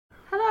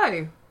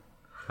Hello.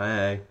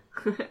 Hey.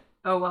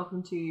 Oh,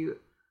 welcome to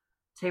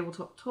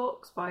Tabletop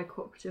Talks by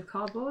Cooperative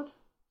Cardboard.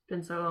 It's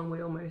been so long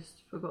we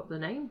almost forgot the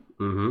name.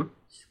 Mm-hmm.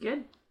 Which is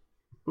good.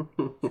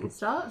 Good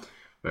start.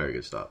 Very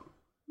good start.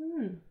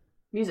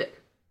 Music.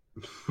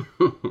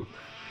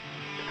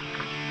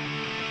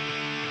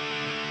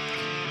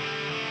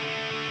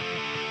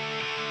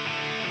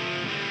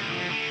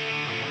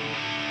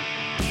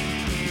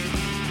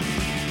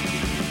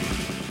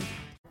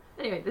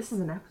 Anyway, this is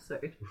an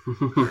episode.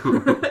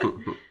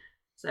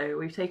 So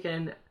we've had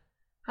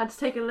to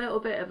take a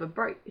little bit of a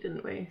break,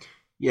 didn't we?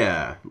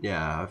 Yeah,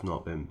 I've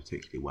not been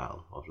particularly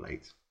well of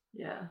late.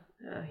 Yeah,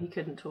 he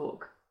couldn't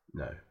talk.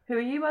 No. Who are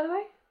you, by the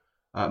way?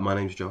 My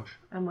name's Josh.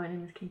 And my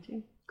name is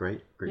Katie. Great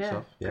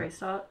stuff. Yeah. Great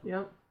start,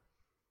 yeah.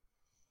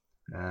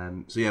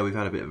 So yeah, we've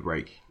had a bit of a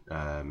break.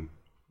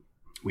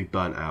 We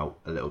burnt out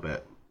a little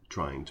bit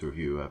trying to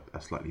review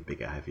a slightly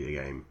bigger, heavier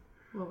game.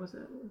 What was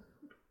it?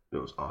 It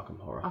was Arkham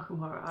Horror. Arkham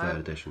Horror. Third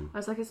edition. I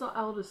was like, it's not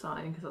Elder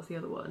Sign, because that's the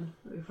other one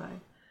that we play.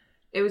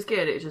 It was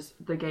good, it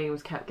just, the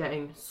games kept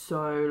getting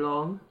so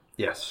long.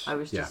 Yes. I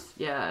was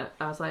I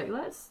was like,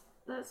 let's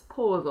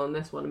pause on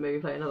this one and maybe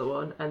play another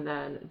one. And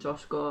then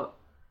Josh got,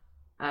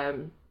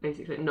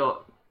 basically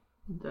not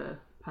the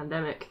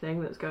pandemic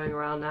thing that's going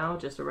around now,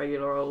 just a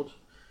regular old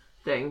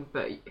thing,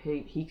 but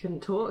he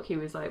couldn't talk. He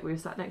was like, we were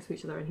sat next to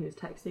each other and he was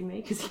texting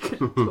me because he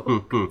couldn't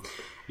talk.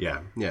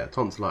 yeah,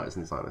 tonsillitis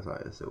and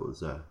sinusitis. It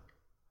was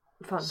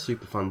Fun.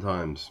 super fun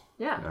times.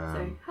 Yeah,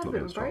 so had a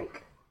bit of a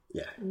break.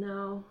 Yeah.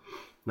 Now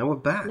we're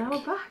back. And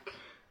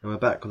we're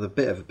back with a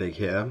bit of a big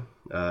hitter.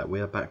 We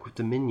are back with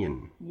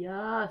Dominion.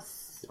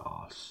 Yes.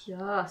 Alright,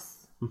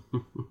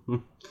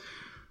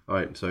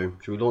 so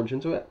should we launch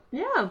into it?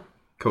 Yeah.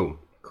 Cool.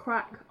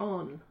 Crack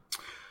on.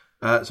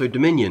 So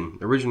Dominion,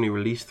 originally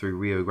released through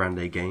Rio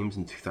Grande Games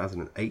in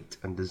 2008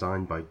 and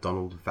designed by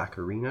Donald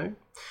Vaccarino,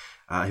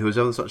 who has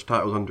other such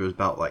titles under his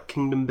belt like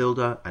Kingdom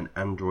Builder and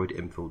Android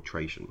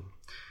Infiltration.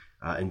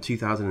 In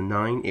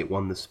 2009, it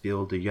won the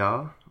Spiel des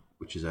Jahres,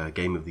 which is a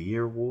Game of the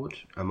Year award,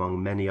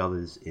 among many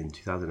others in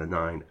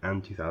 2009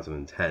 and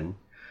 2010.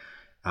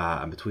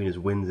 And between his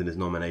wins and his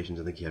nominations,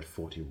 I think he had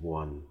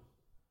 41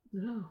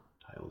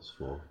 titles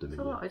for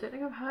Dominion. So I don't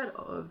think I've heard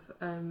of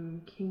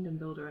Kingdom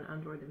Builder and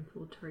Android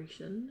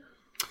Infiltration.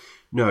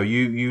 No,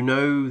 you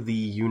know the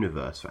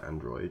universe for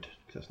Android,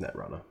 because that's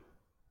Netrunner.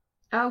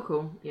 Oh,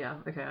 cool. Yeah,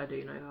 okay, I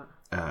do know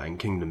that. And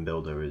Kingdom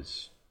Builder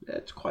it's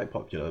quite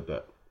popular,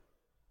 but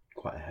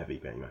quite a heavy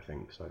game, I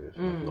think, so I've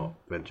not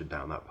ventured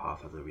down that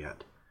path as of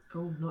yet.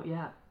 Oh, not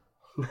yet.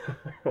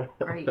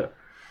 Great.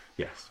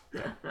 Yes.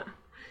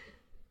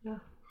 Yeah.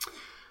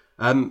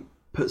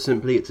 Put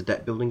simply, it's a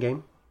deck building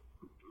game.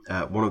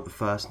 One of the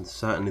first and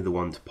certainly the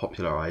one to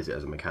popularise it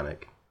as a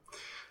mechanic.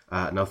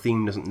 Now,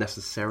 theme doesn't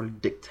necessarily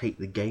dictate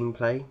the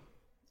gameplay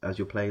as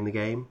you're playing the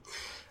game.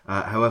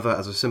 However,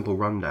 as a simple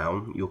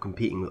rundown, you're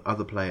competing with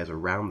other players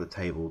around the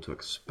table to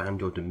expand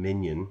your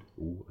dominion,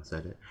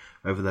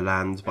 over the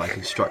lands by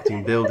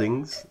constructing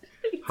buildings,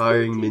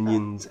 hiring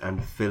minions,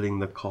 and filling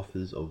the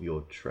coffers of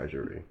your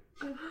treasury.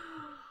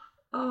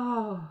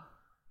 Oh,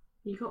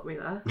 you got me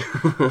there.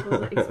 I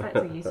wasn't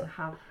expecting you to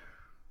have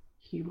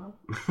humour.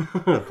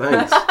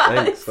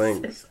 Thanks.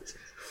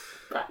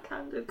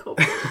 Backhanded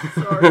compliment,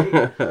 sorry.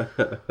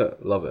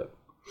 Love it.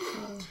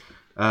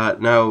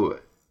 Now,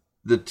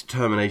 the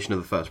determination of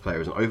the first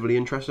player isn't overly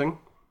interesting,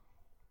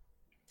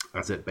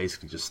 as it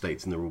basically just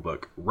states in the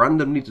rulebook,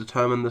 randomly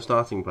determine the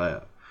starting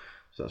player.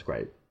 So that's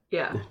great.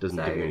 Yeah. It doesn't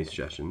give you any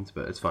suggestions,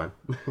 but it's fine.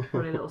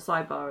 Probably a little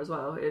sidebar as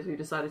well is we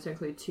decided to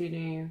include 2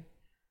 new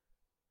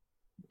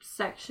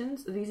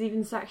sections. Are these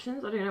even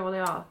sections? I don't know what they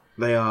are.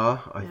 They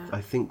are. Yeah.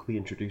 I think we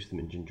introduced them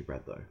in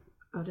Gingerbread, though.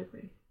 Oh, did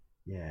we?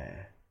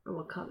 Yeah. Oh,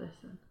 we'll cut this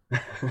then.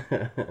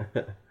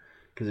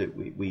 Because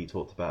we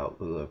talked about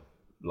the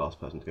last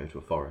person to go to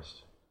a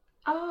forest.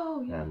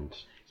 Oh, yeah. And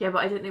yeah, but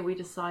I didn't think we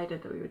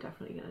decided that we were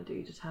definitely going to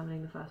do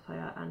determining the first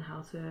player and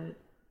how to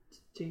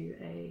do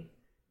a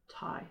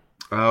tie.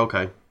 Oh,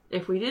 okay.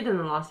 If we did in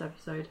the last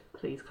episode,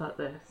 please cut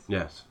this.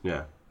 Yes,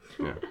 yeah.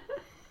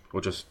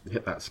 Or just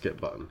hit that skip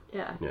button.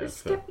 Yeah,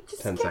 just for skip,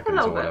 just 10 skip seconds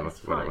a little or whatever. bit.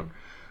 It's fine.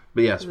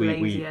 But yes,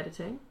 Lazy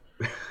editing.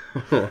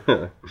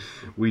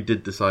 we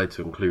did decide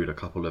to include a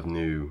couple of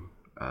new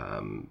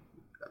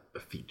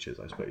features,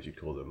 I suppose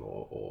you'd call them,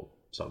 or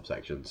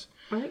subsections.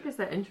 I think because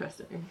they're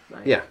interesting.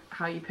 Like, yeah.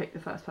 How you pick the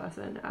first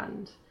person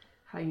and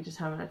how you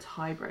determine a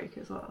tie break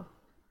as well.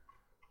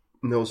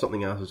 And there was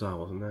something else as well,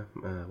 wasn't there?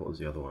 What was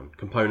the other one?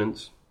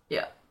 Components.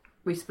 Yeah.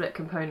 We split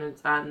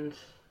components and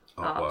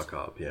artwork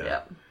up,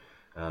 yeah.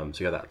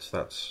 So yeah, that's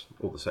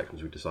all the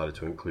sections we decided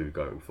to include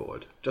going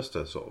forward, just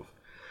to sort of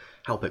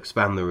help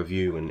expand the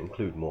review and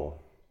include more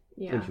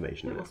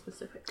information in it. More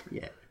specific.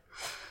 Yeah.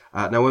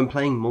 Now, when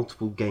playing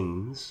multiple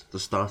games, the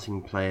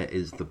starting player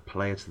is the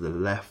player to the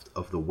left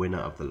of the winner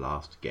of the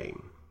last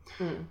game.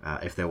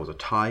 If there was a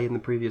tie in the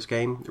previous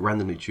game,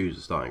 randomly choose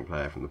the starting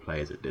player from the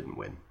players that didn't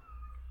win.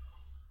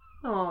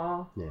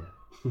 Aww. Yeah.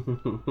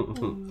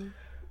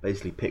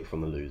 Basically, pick from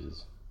the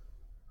losers.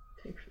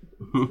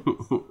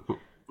 Wow.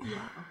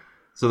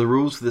 So the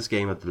rules for this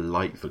game are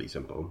delightfully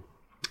simple.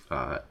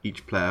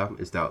 Each player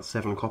is dealt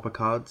 7 copper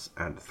cards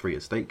and 3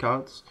 estate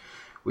cards,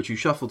 which you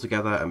shuffle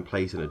together and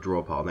place in a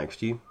draw pile next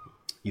to you.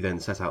 You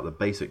then set out the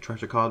basic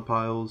treasure card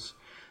piles,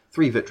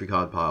 3 victory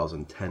card piles,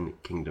 and 10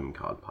 kingdom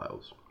card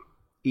piles.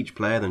 Each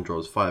player then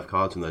draws 5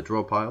 cards from their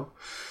draw pile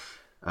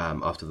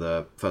after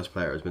the first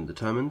player has been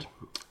determined.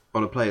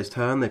 On a player's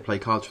turn, they play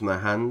cards from their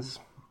hands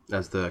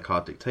as the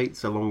card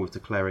dictates, along with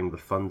declaring the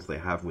funds they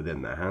have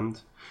within their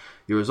hand.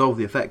 You resolve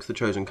the effects of the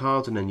chosen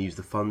cards and then use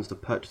the funds to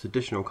purchase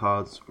additional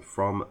cards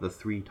from the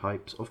 3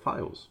 types of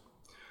piles.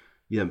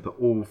 You then put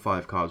all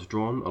 5 cards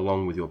drawn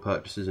along with your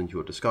purchases into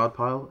your discard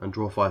pile and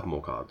draw 5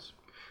 more cards.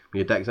 When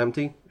your deck's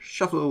empty,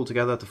 shuffle it all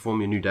together to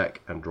form your new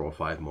deck and draw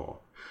 5 more.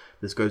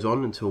 This goes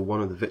on until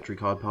one of the victory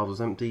card piles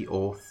is empty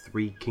or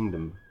 3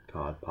 kingdom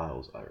card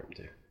piles are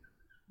empty.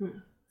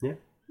 Yeah?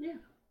 Yeah.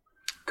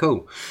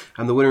 Cool.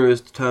 And the winner is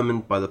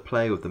determined by the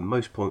player with the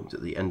most points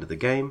at the end of the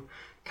game,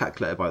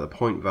 calculated by the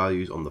point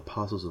values on the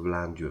parcels of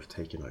land you have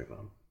taken over.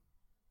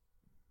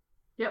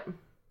 Yep.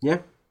 Yeah?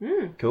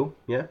 Cool.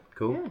 Yeah,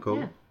 cool, Yeah, cool.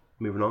 yeah.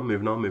 Moving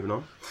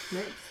on.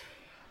 Next.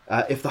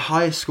 If the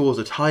highest scores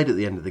are tied at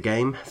the end of the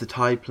game, the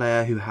tied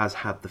player who has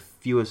had the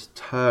fewest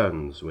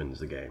turns wins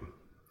the game.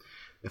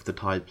 If the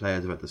tied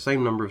players have had the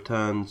same number of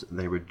turns,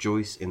 they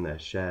rejoice in their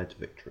shared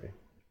victory.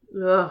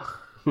 Ugh.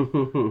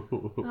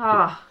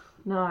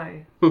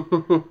 No.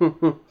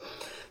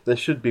 There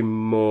should be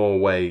more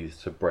ways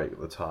to break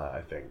the tie,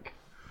 I think.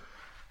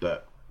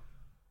 But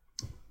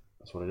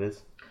that's what it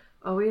is.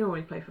 Oh, we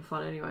normally play for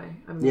fun anyway.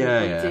 I mean,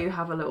 Yeah, we do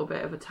have a little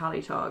bit of a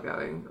tally chart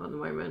going at the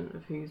moment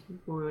of who's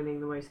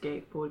winning the most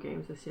board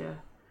games this year.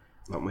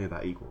 Aren't we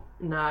about equal?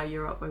 No,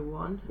 you're up by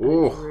 1. And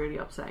Ooh. it's really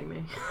upsetting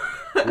me.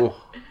 Oh,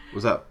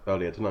 was that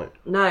earlier tonight?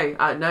 No,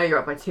 you're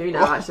up by 2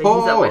 now, actually.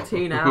 He's up by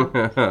 2 now.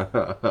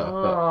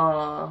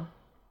 Oh.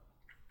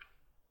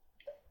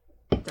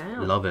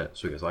 Damn. Love it.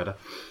 Sweet cider.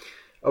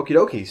 Okie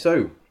dokie.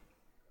 So,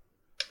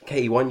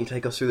 Katie, why don't you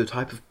take us through the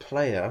type of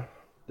player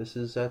this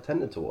is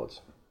tended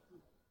towards?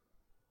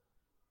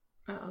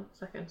 Oh,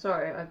 second.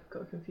 Sorry, I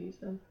got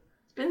confused then.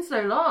 It's been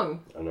so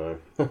long. I know.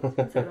 It's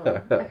been so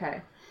long.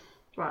 Okay.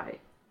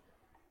 Right.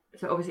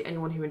 So obviously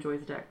anyone who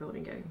enjoys a deck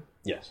building game.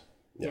 Yes.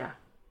 Yeah.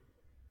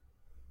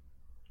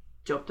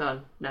 Job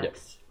done.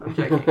 Next. Yep. I'm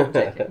joking.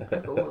 I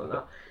got more than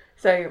that.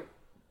 So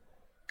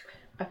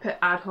I put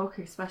ad hoc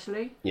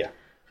especially. Yeah.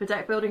 For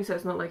deck building, so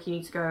it's not like you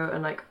need to go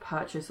and like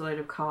purchase a load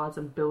of cards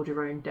and build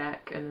your own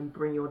deck and then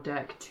bring your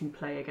deck to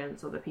play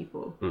against other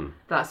people.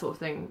 That sort of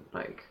thing,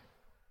 like,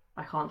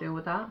 I can't deal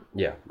with that.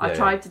 Yeah. I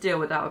tried to deal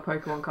with that with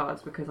Pokemon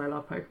cards because I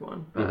love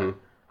Pokemon, but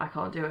I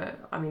can't do it.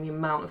 I mean, the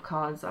amount of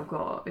cards I've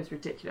got is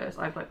ridiculous.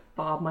 I've like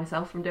barred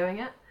myself from doing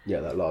it. Yeah,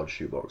 that large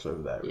shoebox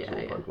over there. Yeah.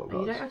 Pokemon And cards.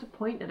 you don't have to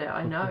point at it,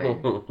 I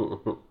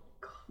know.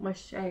 God, my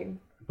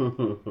shame.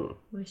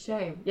 My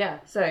shame. Yeah,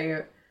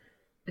 so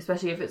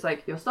especially if it's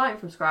like you're starting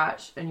from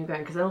scratch and you're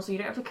going, because then also you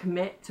don't have to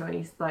commit to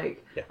any,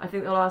 like, I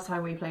think the last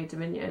time we played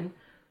Dominion,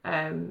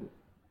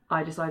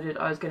 I decided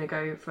I was going to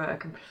go for a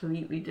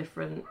completely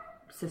different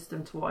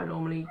system to what I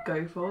normally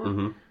go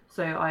for.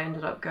 So I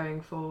ended up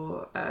going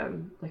for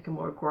like a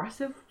more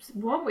aggressive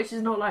one, which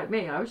is not like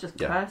me. I was just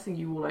cursing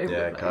you all over the place.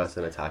 Yeah,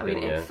 cursing, attacking. I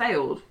mean, it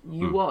failed.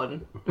 You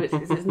won, but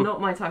it's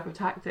not my type of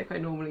tactic I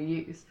normally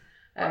use.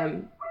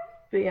 But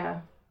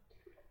yeah,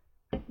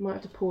 might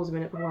have to pause a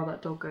minute while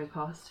that dog goes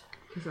past,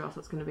 because or else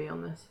it's going to be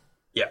on this.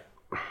 Yeah.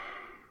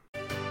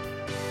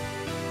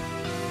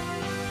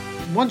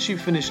 Once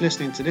you've finished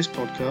listening to this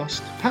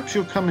podcast, perhaps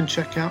you'll come and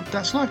check out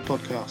That's Life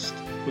podcast.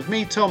 With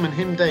me, Tom, and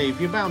him, Dave,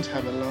 you're bound to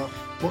have a laugh.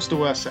 What's the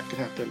worst that could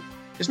happen?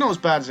 It's not as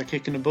bad as a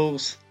kick in the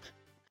balls.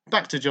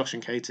 Back to Josh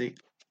and Katie.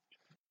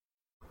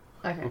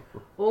 Okay.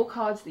 All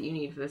cards that you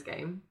need for this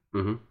game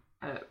in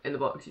the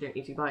box. You don't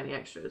need to buy any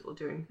extras or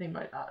do anything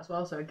like that as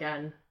well. So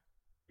again,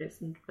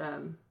 it's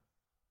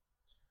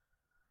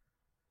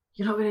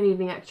you're not going to need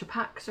any extra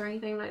packs or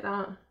anything like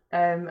that.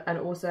 And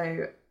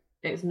also,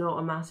 it's not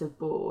a massive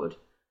board.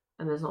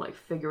 And there's not like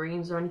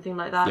figurines or anything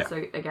like that. Yeah.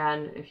 So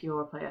again, if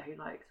you're a player who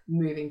likes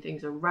moving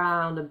things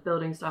around and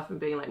building stuff and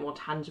being like more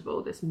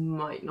tangible, this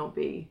might not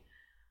be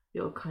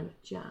your kind of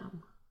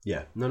jam.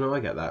 Yeah. No,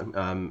 I get that.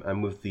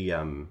 And with the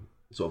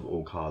sort of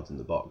all cards in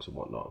the box and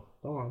whatnot.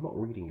 Oh, I'm not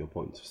reading your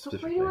points specifically.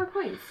 Stop reading my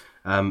points.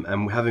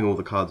 And having all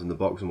the cards in the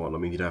box and whatnot,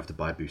 I mean, you don't have to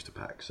buy booster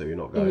packs, so you're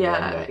not going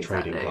on a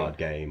trading card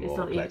game or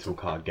collectible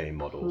card game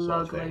model.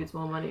 Plug loads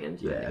more money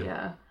into it.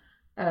 Yeah.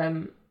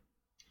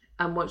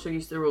 And once you're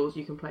used to the rules,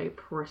 you can play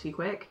pretty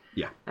quick.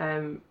 Yeah.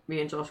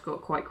 Me and Josh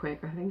got quite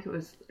quick. I think it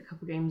was a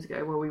couple of games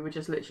ago where we were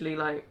just literally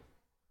like,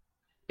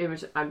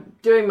 I'm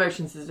doing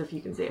motions as if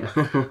you can see it,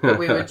 but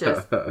we were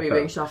just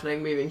moving,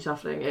 shuffling.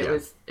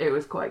 It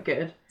was quite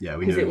good. Yeah,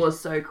 because it was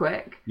so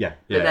quick. Yeah.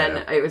 But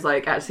then it was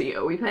like, actually,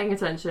 are we paying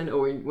attention,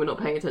 or we're not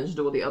paying attention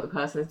to what the other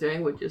person is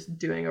doing? We're just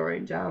doing our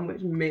own jam,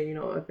 which may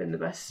not have been the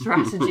best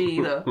strategy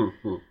either.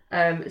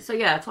 So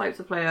yeah, types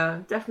of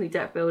player, definitely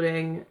deck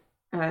building.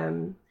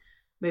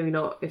 Maybe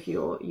not if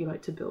you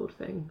like to build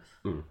things.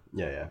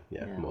 Yeah.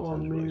 More or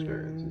tangible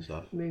experience and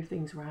stuff. Move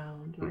things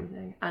around or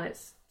anything. And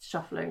it's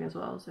shuffling as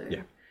well, so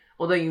Yeah.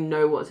 although you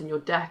know what's in your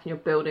deck and you're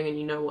building and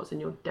you know what's in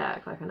your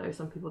deck, like I know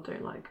some people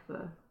don't like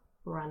the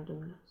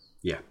randomness.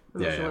 Yeah.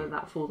 I'm not sure whether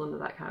that falls under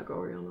that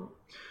category or not.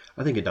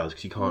 I think it does,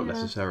 because you can't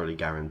necessarily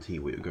guarantee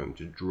what you're going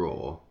to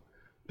draw,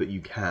 but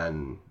you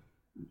can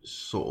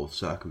sort of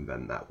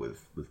circumvent that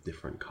with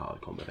different card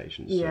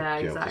combinations to be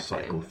able to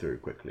cycle through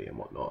quickly and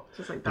whatnot.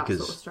 So it's like that sort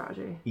of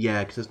strategy.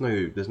 Yeah, because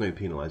there's no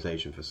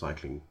penalisation for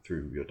cycling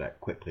through your deck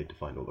quickly to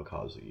find all the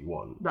cards that you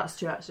want. That's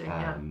true, actually.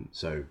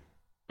 So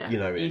yeah. you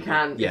know, you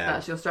can. If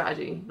that's your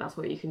strategy, that's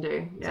what you can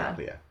do.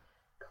 Exactly. Yeah.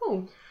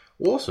 Cool.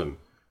 Awesome.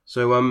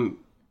 So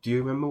do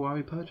you remember why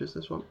we purchased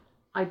this one?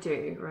 I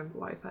do remember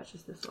why I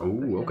purchased this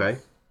one. Oh, okay.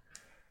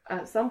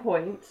 At some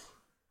point,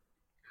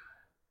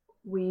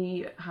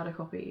 we have a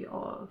copy.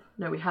 I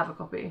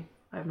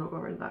have not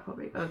got rid of that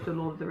copy of the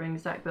Lord of the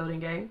Rings deck building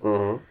game.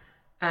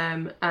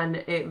 Mm-hmm. And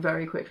it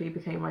very quickly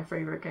became my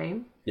favourite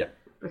game. Yeah.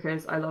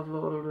 Because I love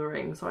Lord of the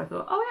Rings, so I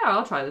thought, oh yeah,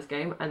 I'll try this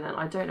game. And then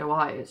I don't know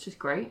why, it's just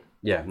great.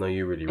 Yeah, no,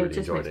 you really just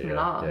enjoyed makes it. me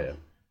laugh.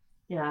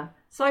 Yeah.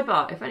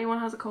 Sidebar, if anyone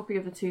has a copy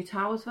of the Two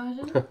Towers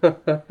version,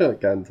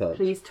 Can touch.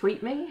 please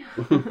tweet me.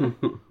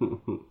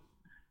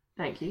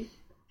 Thank you.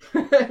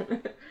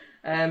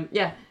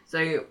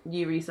 So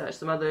you researched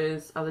some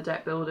other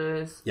deck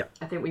builders. Yeah.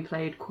 I think we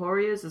played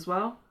Quarriors as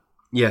well.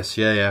 Yes,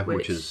 yeah,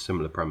 which is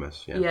similar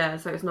premise. Yeah. Yeah,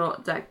 so it's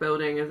not deck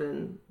building as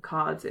in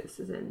cards, it's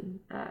as in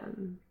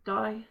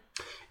die.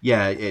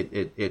 Yeah,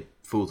 it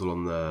falls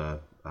along the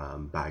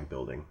bag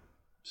building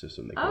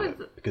system they call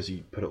it, because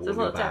you put it all in your bag.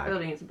 So it's not deck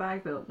building, it's a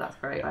bag build. That's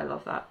great. Yeah. I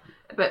love that.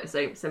 But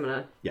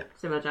similar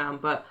jam.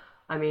 But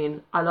I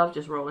mean, I love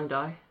just rolling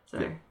die. So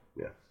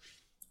yeah.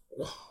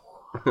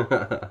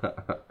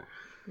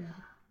 Yeah,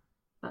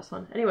 that's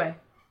fun. Anyway,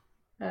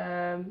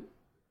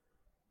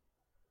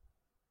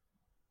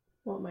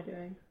 what am I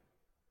doing?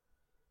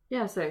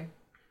 Yeah, so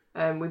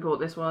we bought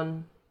this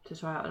one to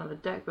try out another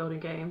deck building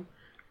game,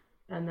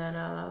 and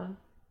then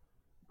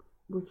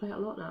we play it a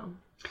lot now.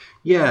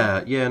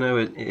 Yeah, no,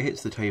 it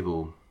hits the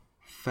table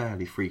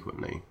fairly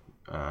frequently.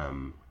 I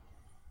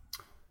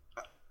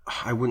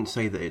wouldn't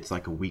say that it's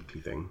like a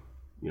weekly thing.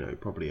 You know,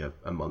 probably a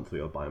monthly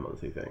or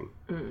bi-monthly thing.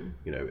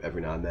 You know,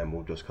 every now and then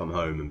we'll just come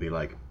home and be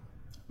like,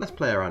 let's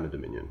play around a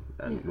Dominion,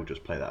 and we'll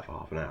just play that for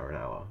half an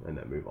hour, and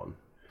then move on.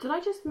 Did I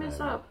just mess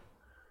up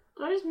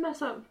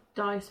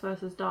dice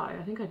versus die?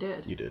 I think I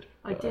did. You did.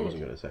 I did. I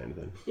wasn't going to say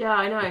anything. Yeah,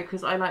 I know,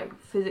 because I like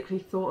physically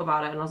thought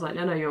about it, and I was like,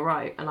 no, you're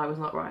right, and I was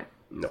not right.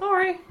 No.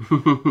 Sorry.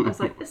 I was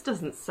like, this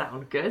doesn't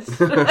sound good.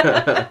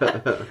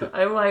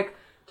 I'm like,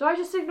 do I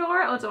just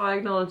ignore it or do I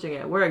acknowledging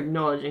it? We're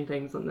acknowledging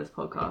things on this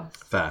podcast.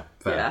 Fair.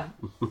 Yeah.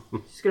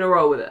 Just gonna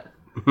roll with it.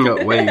 No,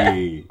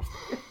 wait.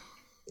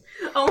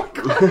 Oh my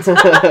god.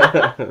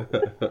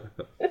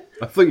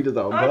 I thought you did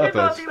that on purpose. I did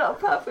not do that on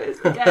purpose.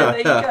 Yeah, there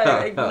you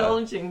go.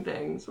 Acknowledging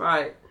things.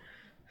 Right.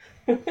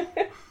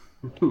 They're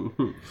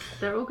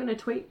all gonna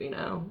tweet me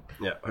now.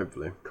 Yeah,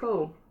 hopefully.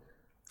 Cool.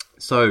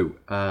 So,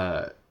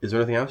 is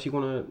there anything else you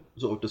want to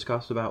sort of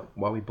discuss about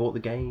why we bought the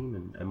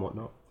game and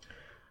whatnot?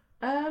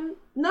 No.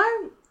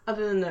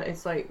 Other than that,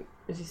 it's like,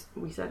 as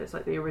we said, it's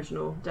like the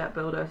original deck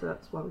builder, so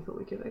that's why we thought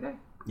we'd give it a go.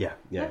 Yeah.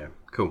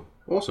 Cool.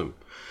 Awesome.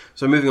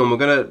 So moving on, we're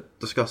going to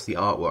discuss the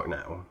artwork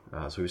now.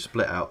 So we've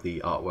split out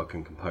the artwork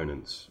and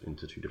components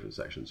into two different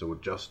sections. So we're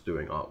just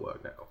doing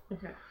artwork now.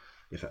 Okay.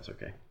 If that's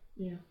okay.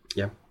 Yeah.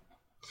 Yeah.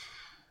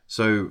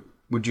 So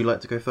would you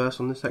like to go first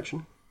on this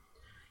section?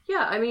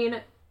 Yeah, I mean,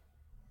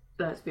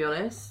 let's be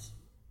honest,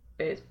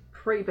 it's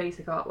pretty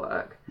basic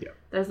artwork. Yeah.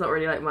 There's not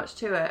really like much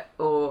to it,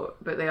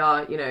 but they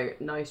are, you know,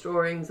 nice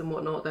drawings and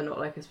whatnot. They're not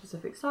like a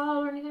specific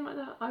style or anything like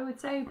that, I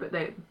would say, but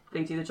they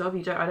do the job.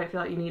 I don't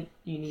feel like you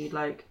need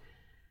like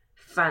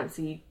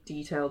fancy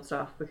detailed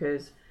stuff,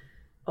 because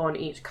on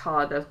each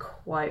card there's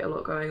quite a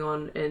lot going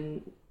on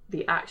in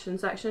the action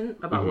section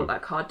about what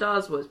that card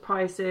does, what its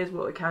price is,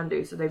 what it can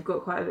do. So they've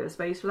got quite a bit of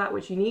space for that,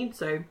 which you need,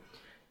 so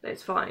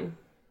it's fine.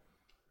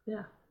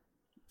 Yeah.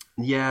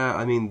 Yeah,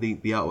 I mean, the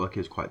artwork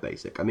is quite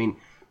basic. I mean,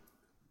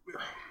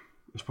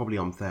 it's probably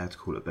unfair to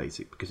call it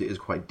basic because it is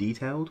quite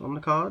detailed on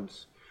the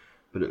cards,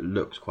 but it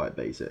looks quite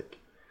basic.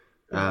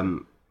 I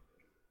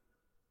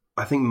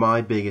think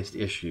my biggest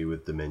issue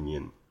with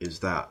Dominion is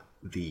that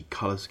the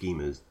colour scheme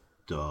is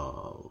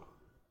dull.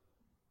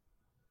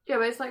 Yeah,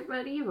 but it's like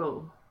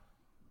medieval.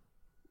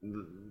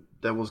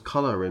 There was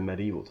colour in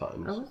medieval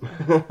times. Oh, was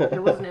there?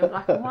 It wasn't in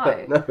black and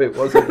white. No, it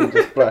wasn't in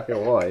just black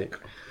and white.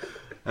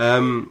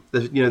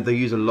 They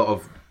use a lot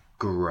of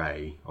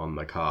grey on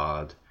the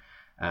card,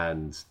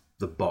 and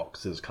the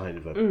box is kind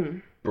of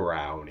a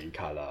browny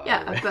colour.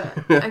 Yeah, but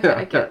okay,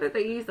 I get that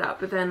they use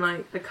that, but then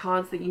like the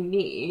cards that you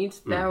need,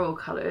 they're all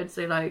coloured.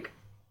 So like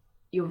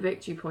your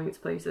victory points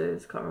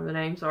places, can't remember the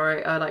name,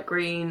 sorry, like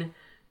green.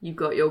 You've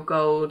got your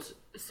gold,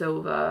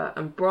 silver,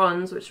 and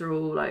bronze, which are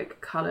all like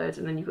coloured,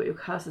 and then you've got your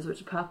curses,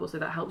 which are purple. So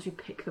that helps you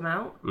pick them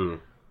out.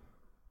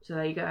 So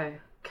there you go,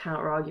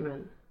 counter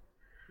argument.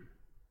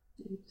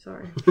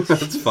 Sorry.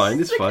 It's fine.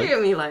 It's Looking fine.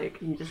 at me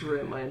like you just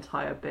ruined my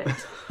entire bit.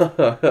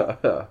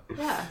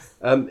 Yes.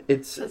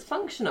 It's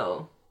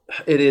functional.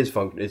 It is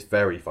It's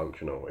very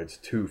functional. It's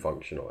too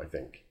functional, I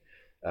think.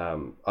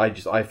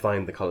 I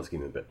find the color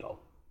scheme a bit dull.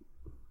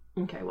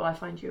 Okay, well I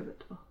find you a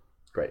bit dull.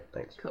 Great,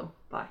 thanks. Cool.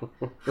 Bye.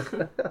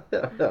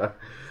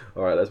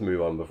 All right, let's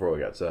move on before we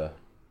get to,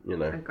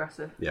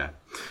 Aggressive. Yeah.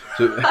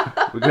 So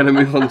we're going to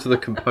move on to the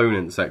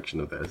component section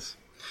of this.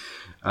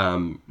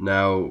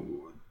 Now,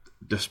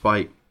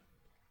 despite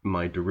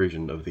my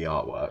derision of the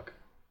artwork,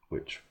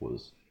 which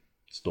was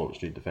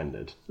staunchly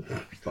defended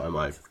by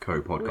my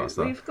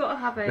co-podcaster, We've got to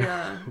have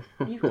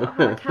you've got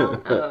to have a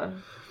counter.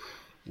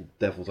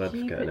 devil's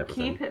advocate and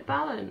everything. Keep it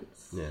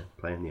balanced. Yeah,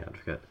 playing the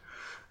advocate.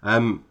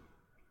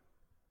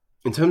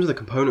 In terms of the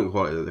component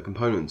quality, the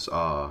components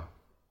are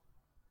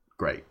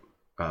great.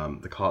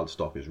 The card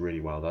stock is really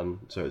well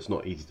done, so it's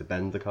not easy to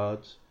bend the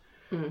cards,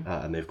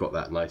 and they've got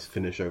that nice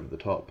finish over the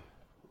top,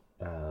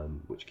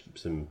 which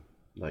keeps them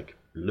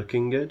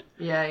looking good.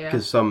 Yeah.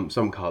 Because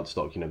some card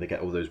stock, they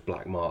get all those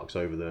black marks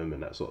over them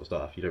and that sort of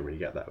stuff. You don't really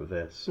get that with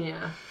this.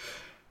 Yeah.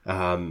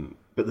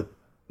 But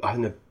I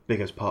think the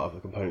biggest part of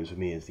the components for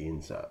me is the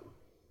insert.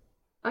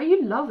 Oh,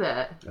 you love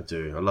it. I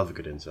do. I love a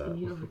good insert.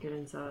 You love a good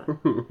insert.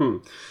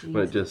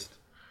 When it just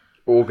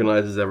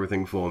organises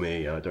everything for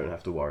me, and I don't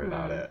have to worry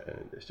about it,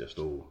 and it's just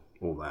all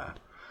there.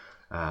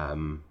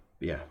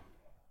 Yeah.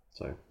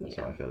 So that's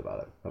how I feel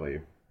about it. How about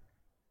you?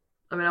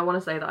 I mean, I want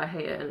to say that I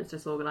hate it and it's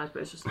disorganised,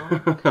 but it's just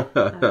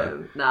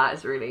not.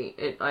 It's really...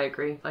 I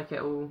agree.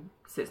 It all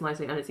sits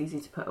nicely and it's easy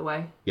to put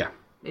away. Yeah.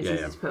 It's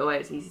easy to put away,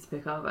 it's easy to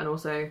pick up. And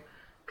also,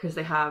 because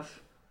they have...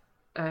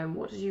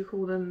 what did you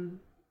call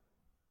them?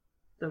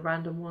 The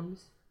random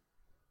ones?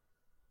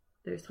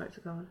 Those types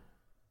of cards.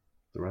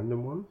 The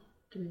random ones?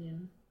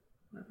 Dominion.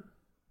 Whatever.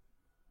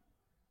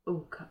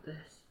 Oh, cut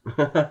this.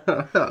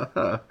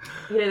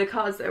 The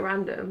cards that are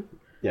random.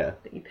 Yeah.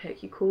 That you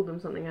pick, you called them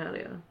something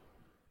earlier.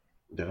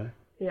 Did I?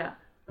 Yeah.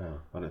 Oh,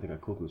 I don't think I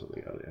called them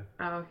something earlier.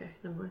 Oh, okay,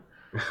 never mind.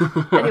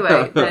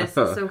 Anyway, there's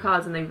some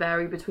cards and they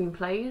vary between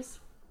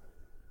plays.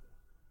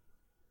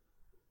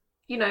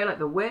 Like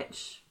the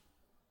Witch.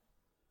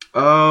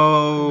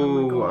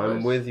 Oh,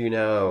 I'm with you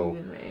now.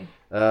 With me.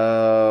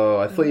 Oh,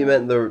 I thought you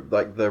meant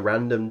the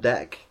random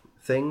deck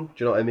thing. Do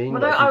you know what I mean?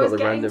 Well, no, I was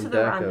getting to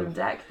the random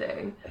deck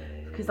thing.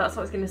 Because that's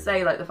what I was going to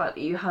say, the fact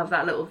that you have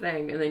that little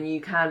thing and then you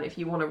can, if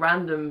you want a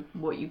random,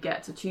 what you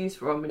get to choose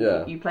from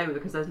and you play with it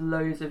because there's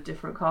loads of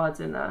different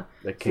cards in there.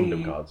 They're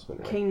kingdom cards.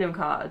 Anyway. Kingdom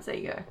cards, there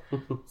you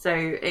go. So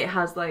it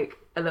has a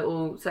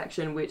little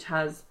section which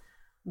has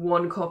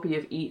one copy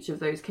of each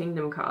of those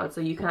kingdom cards. So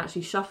you can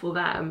actually shuffle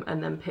them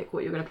and then pick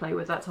what you're going to play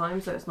with that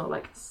time. So it's not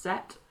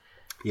set.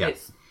 Yeah.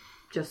 It's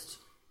just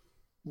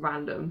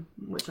random,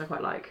 which I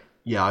quite like.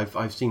 Yeah,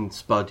 I've seen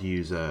Spud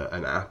use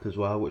an app as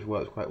well, which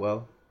works quite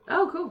well.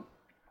 Oh, cool.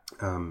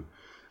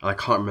 I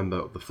can't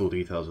remember the full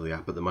details of the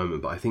app at the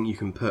moment, but I think you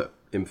can put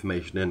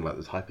information in,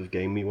 the type of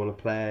game you want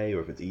to play, or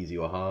if it's easy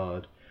or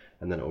hard,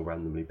 and then it will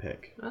randomly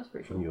pick. That's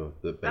pretty from cool.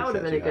 the base That would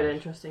have been a good, have.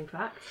 interesting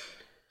fact.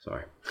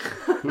 Sorry.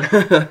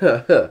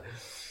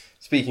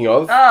 Speaking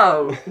of,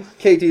 Oh!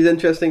 Katie's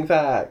interesting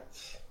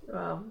fact.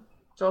 Well,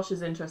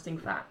 Josh's interesting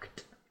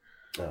fact.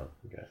 Oh,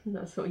 okay.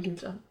 That's what you've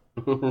done.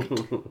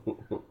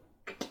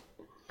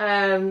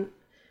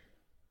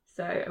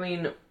 So, I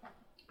mean,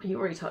 you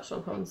already touched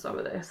on some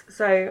of this.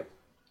 So,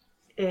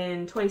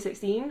 in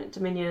 2016,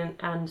 Dominion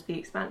and the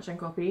expansion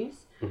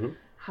copies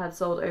had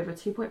sold over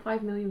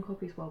 2.5 million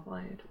copies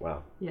worldwide.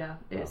 Wow. Yeah,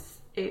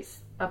 it's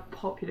a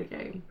popular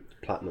game.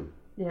 Platinum.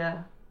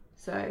 Yeah.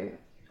 So,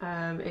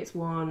 it's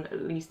won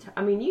at least...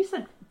 I mean, you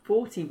said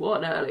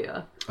 41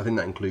 earlier. I think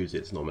that includes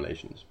its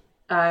nominations.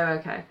 Oh,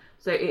 okay.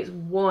 So it's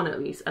won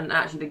at least, and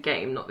actually the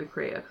game, not the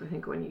creator, because I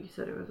think when you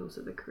said it was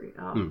also the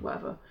creator,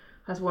 whatever,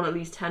 has won at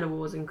least 10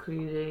 awards,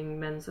 including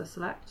Mensa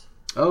Select.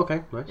 Oh,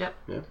 okay. Nice. Yep.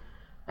 Yeah.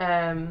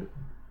 I'm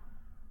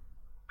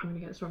going to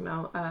get this wrong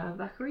now.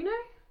 Vaccarino?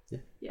 Yeah.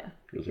 Yeah,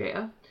 the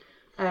creator.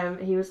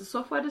 He was a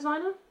software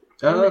designer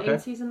Oh, in the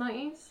okay. 80s and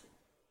 90s,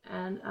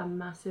 and a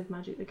massive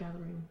Magic the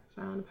Gathering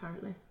fan,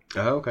 apparently.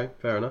 Oh, okay.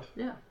 Fair enough.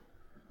 Yeah.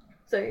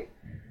 So,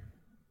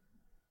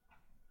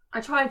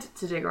 I tried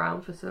to dig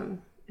around for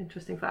some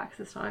interesting facts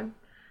this time.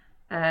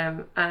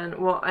 And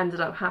what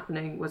ended up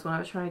happening was when I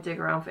was trying to dig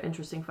around for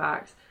interesting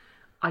facts,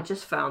 I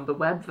just found the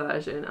web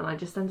version and I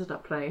just ended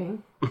up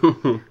playing.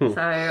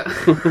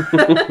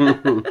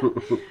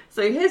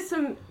 So here's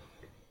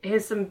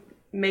some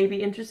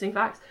maybe interesting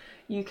facts.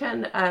 You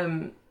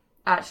can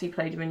actually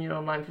play Dominion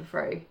Online for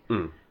free.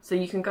 So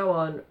you can go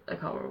on, I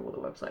can't remember what the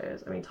website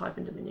is. I mean, type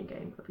in Dominion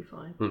game, that'll be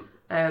fine.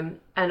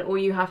 And all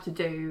you have to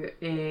do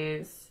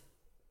is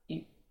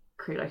you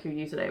create your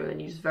username and then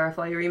you just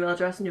verify your email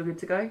address and you're good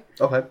to go.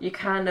 Okay. You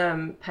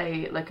can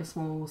pay a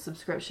small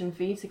subscription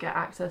fee to get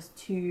access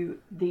to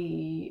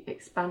the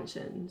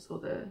expansions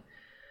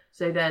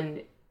so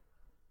then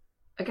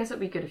I guess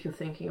it'd be good if you're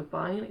thinking of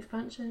buying an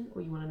expansion,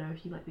 or you want to know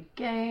if you like the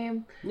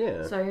game.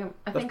 Yeah, So I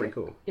that's think pretty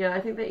cool. Yeah,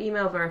 I think the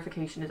email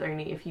verification is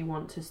only if you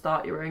want to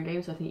start your own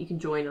game. So I think you can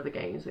join other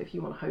games, but if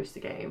you want to host a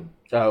game,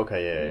 Oh,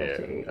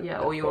 okay, yeah,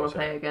 or you want to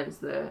play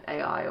against the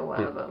AI or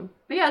whatever.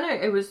 But yeah, no,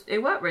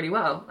 it worked really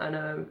well,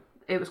 and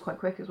it was quite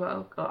quick as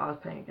well. Oh, I was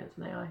playing against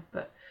an AI,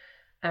 but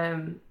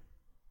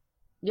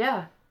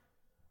yeah,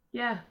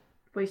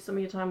 waste some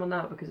of your time on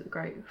that because it's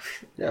great.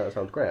 Yeah, that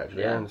sounds great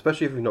actually. Yeah. And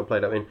especially if you've not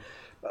played. I mean,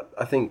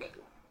 I think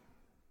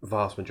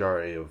vast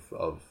majority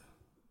of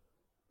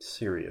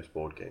serious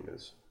board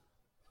gamers,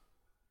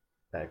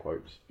 air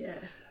quotes,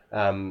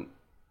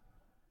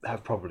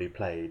 have probably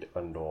played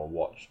and or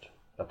watched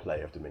a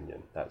play of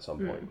Dominion at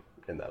some point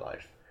in their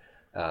life.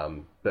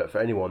 But for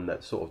anyone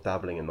that's sort of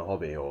dabbling in the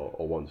hobby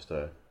or wants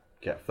to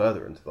get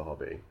further into the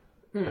hobby,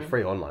 a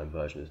free online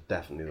version is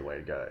definitely the way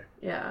to go.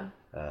 Yeah,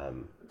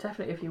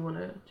 definitely if you want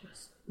to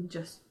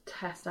just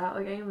test out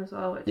the game as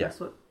well. It's just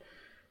what,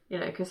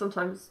 because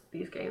sometimes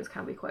these games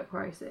can be quite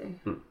pricey.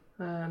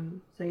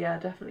 So yeah,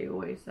 definitely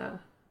always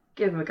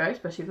give them a go,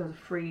 especially if there's a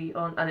free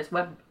on, and it's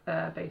web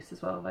based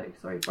as well.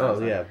 Browser.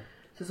 Oh yeah.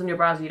 So it's on your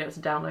browser, you don't have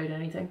to download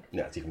anything.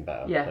 Yeah, it's even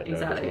better. Yeah, like,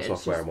 exactly. No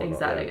software and whatnot,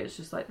 exactly. yeah. It's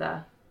just like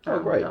there. Oh,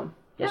 great. Done.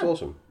 That's Yeah.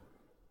 awesome.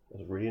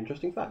 That's a really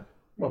interesting fact.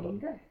 Well There done.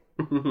 you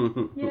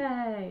go.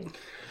 Yay!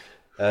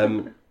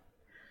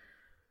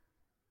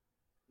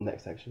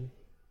 Next section.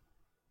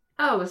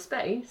 Oh, the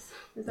space.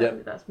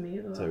 That's me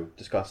as well. So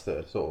discuss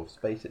the sort of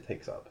space it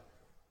takes up.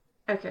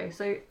 Okay,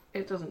 so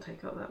it doesn't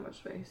take up that much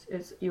space.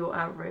 It's your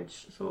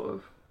average sort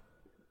of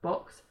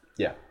box.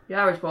 Yeah. The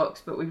average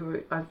box, but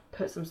I've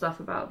put some stuff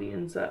about the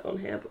insert on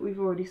here, but we've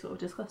already sort of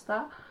discussed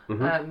that.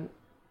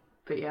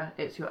 But yeah,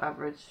 it's your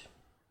average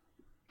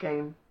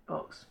game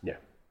box. Yeah.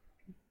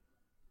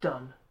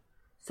 Done.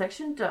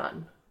 Section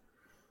done.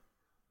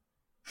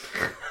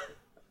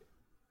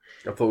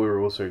 I thought we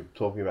were also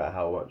talking about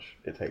how much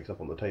it takes up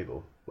on the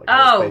table. Like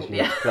Oh, space you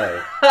yeah. need to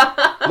play.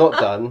 Not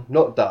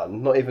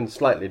done, not even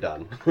slightly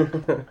done.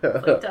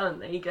 It's like done,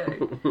 there you go.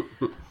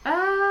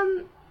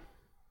 I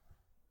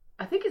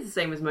think it's the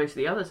same as most of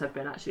the others have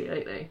been actually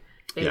lately.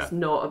 It's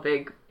not a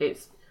big,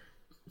 it's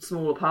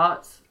smaller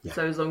parts. Yeah.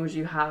 So as long as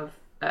you have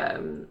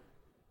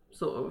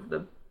sort of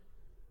the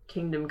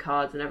kingdom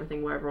cards and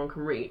everything where everyone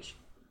can reach,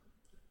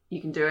 you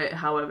can do it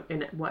however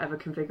in whatever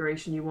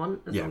configuration you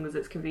want, as long as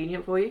it's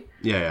convenient for you.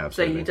 Yeah,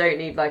 absolutely. So you don't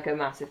need like a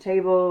massive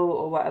table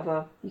or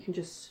whatever. You can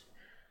just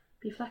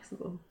be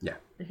flexible. Yeah.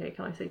 Okay,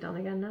 can I say done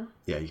again now?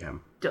 Yeah, you can.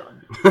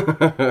 Done.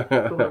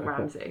 Gordon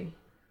Ramsay.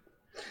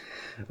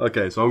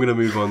 Okay, so I'm going to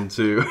move on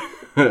to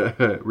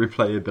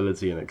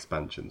replayability and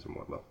expansions and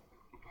whatnot.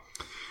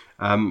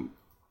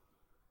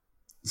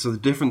 So the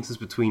differences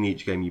between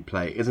each game you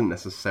play isn't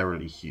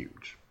necessarily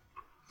huge.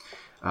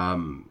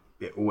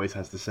 It always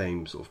has the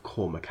same sort of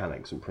core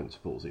mechanics and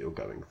principles that you're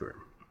going through.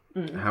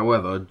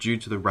 However, due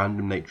to the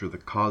random nature of the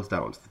cards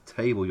down onto the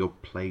table, your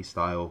play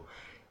style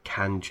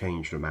can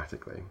change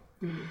dramatically.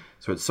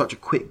 So it's such a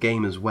quick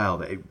game as well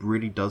that it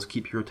really does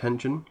keep your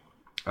attention.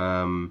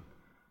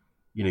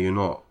 You're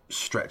not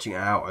stretching it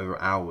out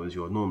over hours.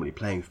 You're normally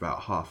playing for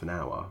about half an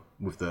hour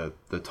with the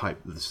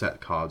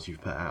set cards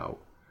you've put out.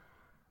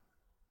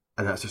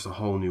 And that's just a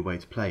whole new way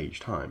to play each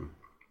time.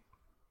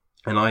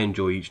 And I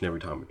enjoy each and every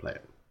time we play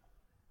it.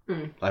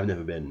 I've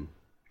never been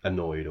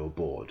annoyed or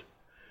bored.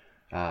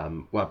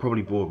 Well, I'm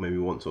probably bored maybe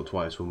once or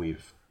twice when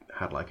we've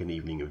had like an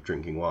evening of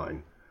drinking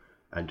wine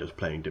and just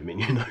playing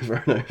Dominion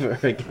over and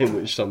over again,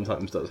 which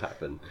sometimes does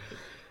happen.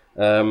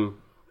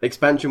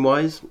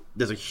 Expansion-wise,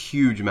 there's a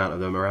huge amount of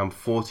them, around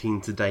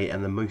 14 to date,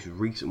 and the most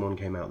recent one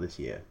came out this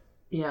year.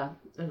 Yeah.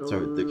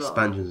 So the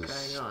expansions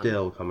are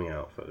still coming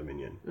out for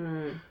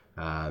Dominion.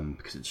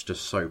 Because it's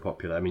just so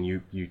popular. I mean,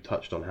 you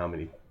touched on how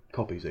many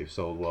copies they've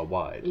sold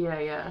worldwide.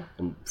 Yeah.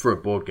 And for a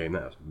board game,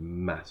 that's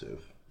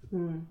massive.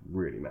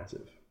 Really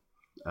massive.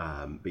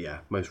 But yeah,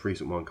 most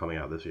recent one coming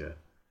out this year.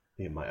 I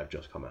think it might have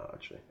just come out,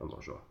 actually. I'm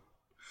not sure.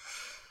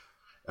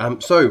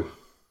 So,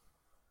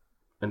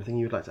 anything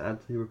you would like to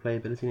add to the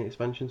replayability and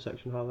expansion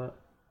section about that?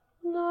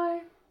 No.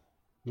 I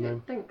No?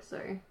 don't think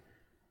so.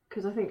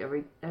 Because I think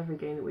every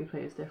game that we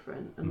play is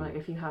different. And like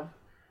if you have...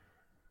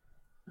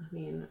 I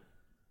mean,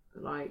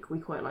 like we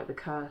quite like the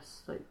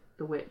curse, like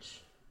the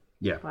witch.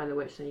 Yeah. Find the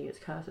witch, then you get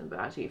to curse them. But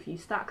actually, if you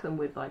stack them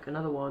with like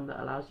another one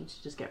that allows you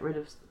to just get rid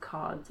of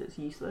cards, it's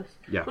useless.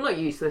 Yeah. Well, not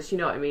useless, you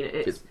know what I mean?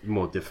 It's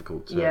more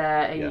difficult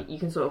to... You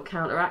can sort of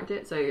counteract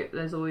it. So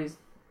there's always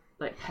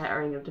like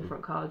pairing of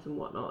different cards and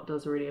whatnot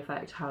does really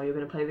affect how you're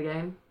going to play the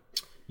game.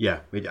 Yeah,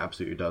 it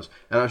absolutely does.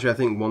 And actually, I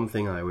think one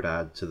thing I would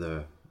add to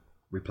the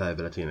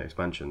replayability and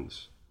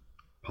expansions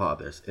part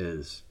of this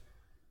is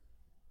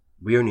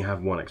we only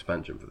have one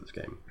expansion for this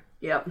game.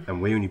 Yep.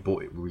 And we only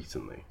bought it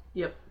recently.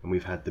 Yep. And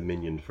we've had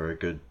Dominion for a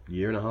good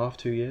year and a half,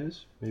 2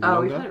 years, maybe Oh,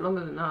 longer. we've had it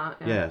longer than that.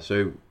 Yeah,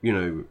 so,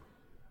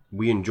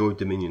 we enjoyed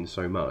Dominion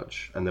so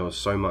much, and there was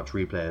so much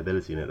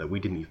replayability in it that we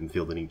didn't even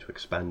feel the need to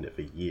expand it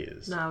for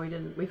years. No, we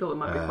didn't. We thought it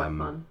might be quite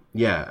fun.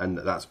 Yeah, and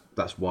that's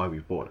why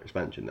we've bought an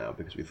expansion now,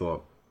 because we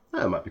thought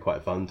That might be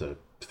quite fun to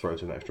throw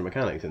some extra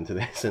mechanics into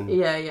this. And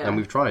Yeah. And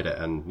we've tried it,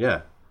 and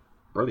yeah,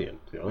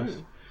 brilliant, to be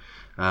honest.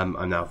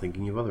 I'm now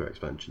thinking of other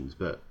expansions,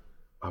 but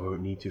I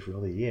won't need to for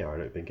another year, I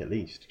don't think, at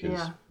least,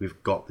 because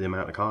we've got the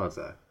amount of cards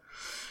there.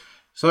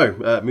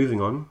 So,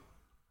 moving on,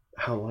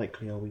 how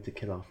likely are we to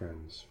kill our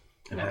friends?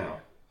 And how?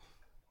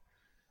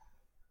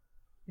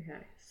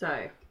 Okay,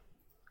 so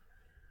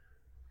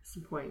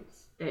some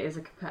points. It is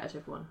a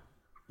competitive one.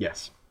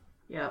 Yes.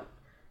 Yeah.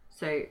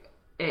 So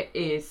it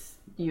is,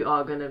 you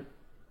are going to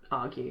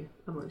argue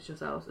amongst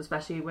yourselves,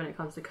 especially when it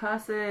comes to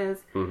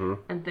curses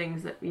and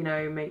things that, you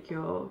know, make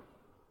your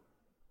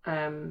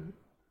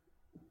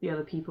the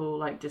other people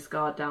like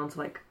discard down to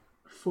like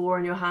 4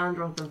 in your hand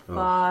rather than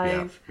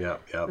 5. Yeah.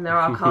 And there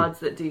are cards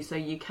that do so.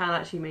 You can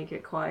actually make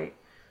it quite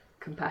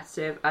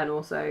competitive. And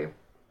also,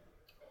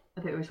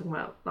 I think we were talking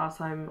about last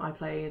time I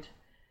played,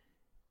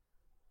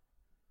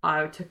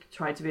 I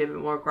tried to be a bit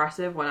more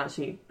aggressive, when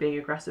actually being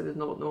aggressive is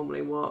not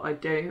normally what I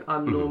do.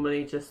 I'm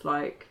normally just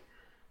like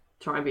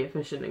try and be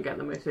efficient and get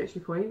the most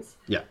victory points.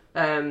 Yeah.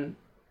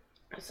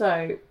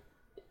 So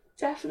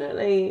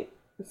definitely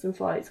some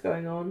fights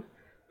going on.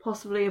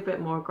 Possibly a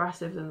bit more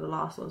aggressive than the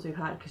last ones we've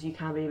had, because you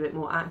can be a bit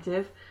more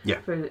active. Yeah.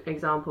 For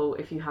example,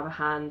 if you have a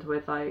hand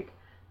with like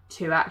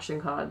 2 action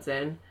cards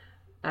in,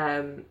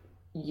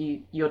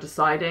 you're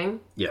deciding.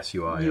 Yes,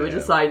 you are. You are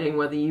deciding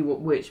whether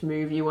which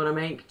move you want to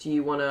make. Do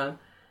you want to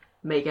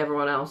make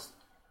everyone else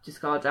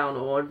discard down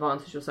or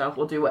advantage yourself,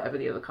 or do whatever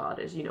the other card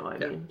is? You know what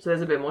I mean? So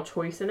there's a bit more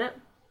choice in it.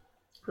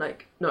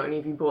 Like, not only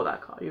have you bought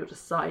that card, you're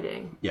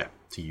deciding. Yeah,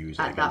 to use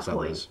it at against that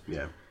others.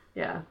 point.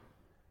 Yeah.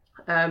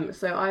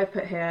 So I've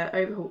put here,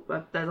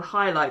 there's a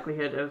high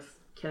likelihood of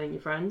killing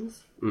your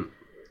friends.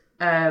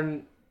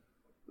 But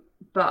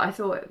I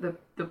thought the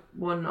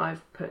one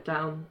I've put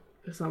down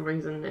for some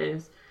reason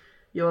is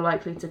you're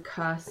likely to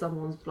curse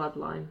someone's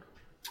bloodline.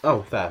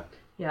 Oh, fair.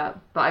 Yeah,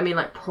 but I mean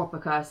like proper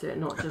curse it,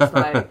 not just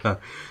like like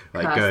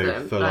curse go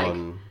them. full like,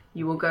 on.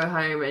 You will go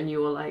home and you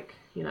will like,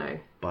 you know,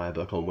 Buy a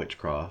book on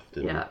witchcraft.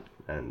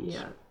 And,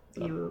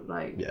 you will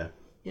like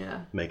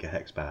make a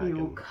hex bag. You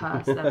will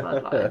curse their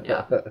bloodline.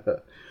 Yeah.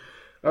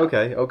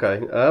 Okay.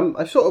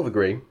 I sort of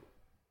agree.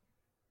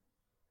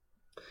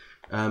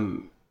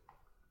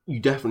 You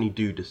definitely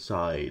do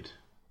decide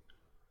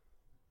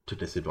to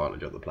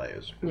disadvantage other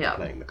players when you're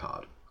playing the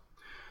card.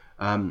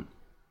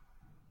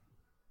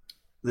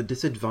 The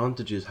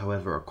disadvantages,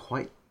 however, are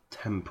quite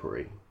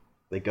temporary.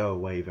 They go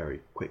away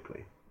very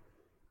quickly.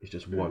 It's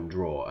just one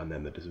draw and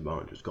then the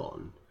disadvantage is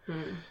gone.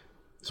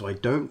 So I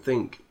don't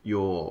think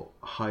you're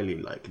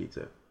highly likely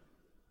to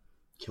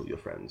kill your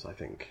friends. I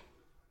think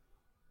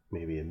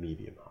maybe a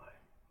medium high.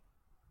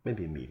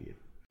 Maybe a medium.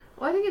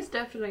 Well, I think it's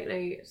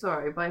definitely,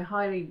 by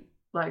highly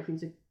likely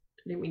to, I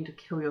didn't mean to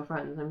kill your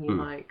friends. I mean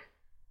like,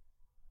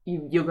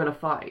 you're going to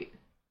fight.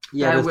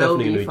 Yeah, there there's will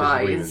definitely be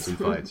disagreements fights. and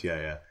fights.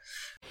 Yeah.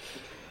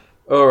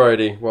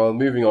 Alrighty, well,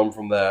 moving on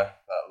from there,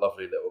 that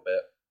lovely little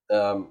bit.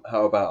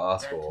 How about our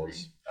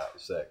scores out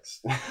of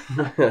 6?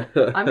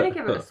 I'm going to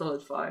give it a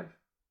solid 5.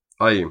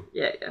 Are you?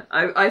 Yeah.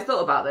 I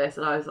thought about this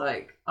and I was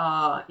like,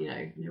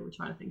 we're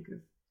trying to think of,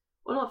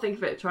 well, not think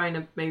of it, trying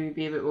to maybe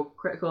be a bit more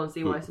critical and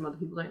see why some other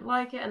people don't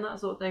like it and that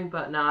sort of thing.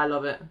 But no, I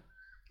love it.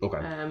 Okay.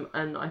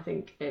 And I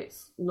think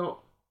it's one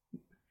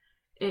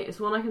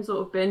I can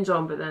sort of binge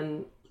on, but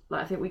then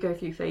like I think we go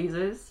through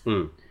phases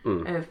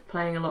of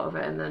playing a lot of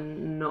it and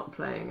then not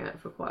playing it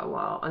for quite a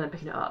while and then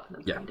picking it up and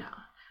then putting it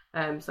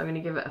down. So I'm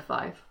going to give it a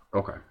 5.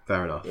 Okay,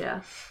 fair enough.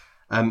 Yeah.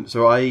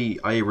 So I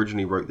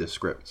originally wrote this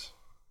script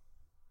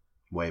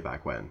way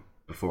back when,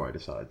 before I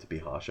decided to be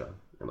harsher,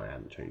 and I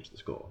hadn't changed the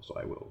score, so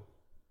I will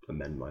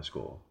amend my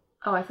score.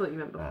 Oh, I thought you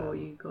meant before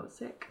you got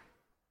sick.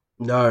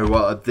 No,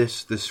 well,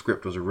 this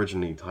script was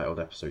originally titled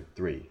Episode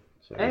 3,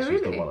 so this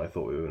was really? the one I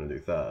thought we were going to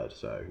do third.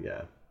 So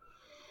yeah.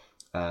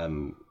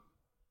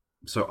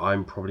 So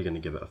I'm probably going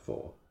to give it a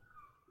 4.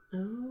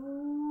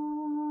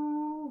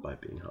 Oh. By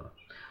being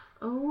harsh.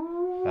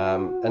 Oh.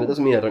 And it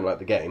doesn't mean I don't like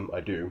the game. I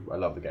do. I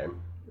love the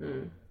game.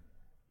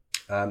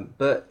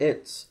 But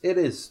it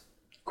is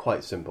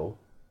quite simple.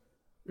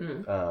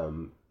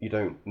 You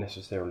don't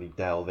necessarily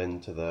delve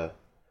into the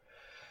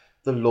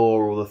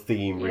lore or the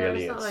theme,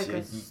 really. It's not like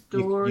a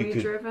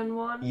story-driven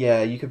one.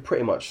 Yeah, you could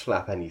pretty much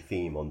slap any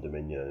theme on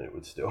Dominion and it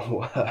would still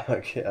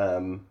work.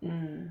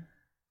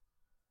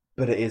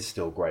 But it is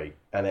still great,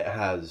 and it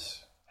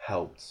has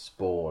helped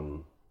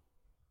spawn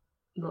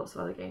lots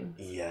of other games.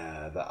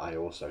 Yeah, that I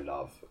also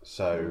love.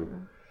 So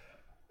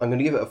I'm going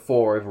to give it a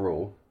 4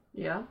 overall.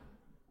 Yeah.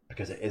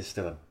 Because it is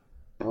still a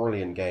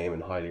brilliant game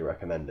and highly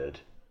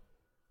recommended.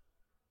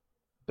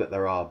 But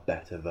there are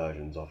better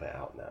versions of it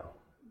out now.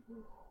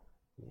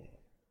 Yeah.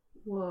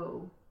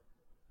 Whoa.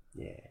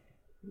 Yeah.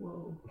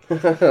 Whoa.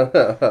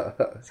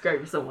 It's It's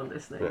great for someone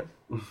listening.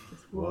 Yeah.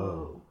 Just,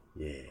 whoa.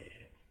 Yeah.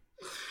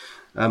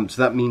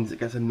 So that means it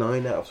gets a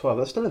 9 out of 12.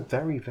 That's still a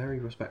very, very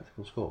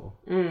respectable score.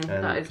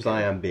 That is because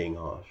I am being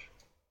harsh.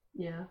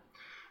 Yeah.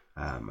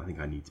 I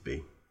think I need to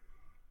be.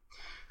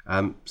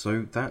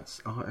 So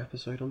that's our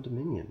episode on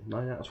Dominion.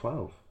 9 out of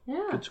 12.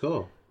 Yeah. Good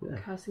score. Yeah.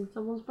 Cursing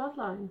someone's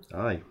bloodline.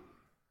 Aye.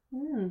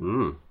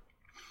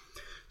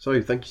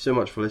 So thank you so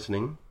much for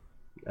listening.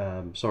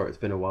 Sorry it's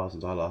been a while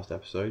since our last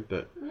episode,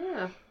 but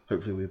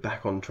hopefully we're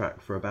back on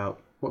track for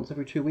about once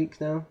every 2 weeks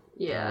now.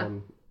 Yeah.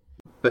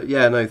 But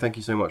yeah, no, thank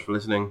you so much for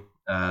listening.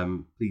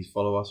 Please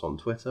follow us on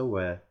Twitter.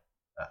 We're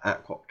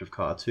at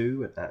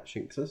CooperativeCar2 and at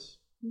Shinxus.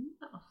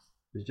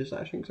 Is it just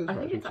at Shinxus? I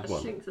think it's at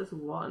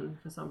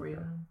Shinxus1 for some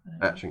reason.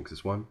 At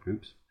Shinxus1,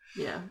 oops.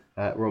 Yeah.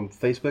 We're on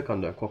Facebook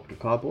under Cooperative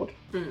Cardboard.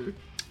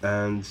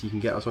 And you can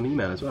get us on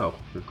email as well,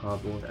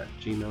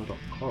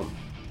 cooperativecardboard@gmail.com.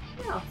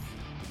 Yes.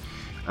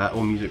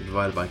 All music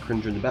provided by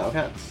Cringer and the Battle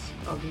Cats.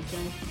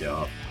 Obviously.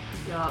 Yeah.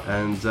 Yeah.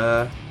 And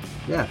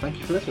thank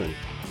you for listening.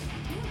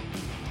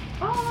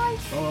 Bye.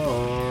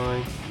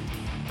 Bye.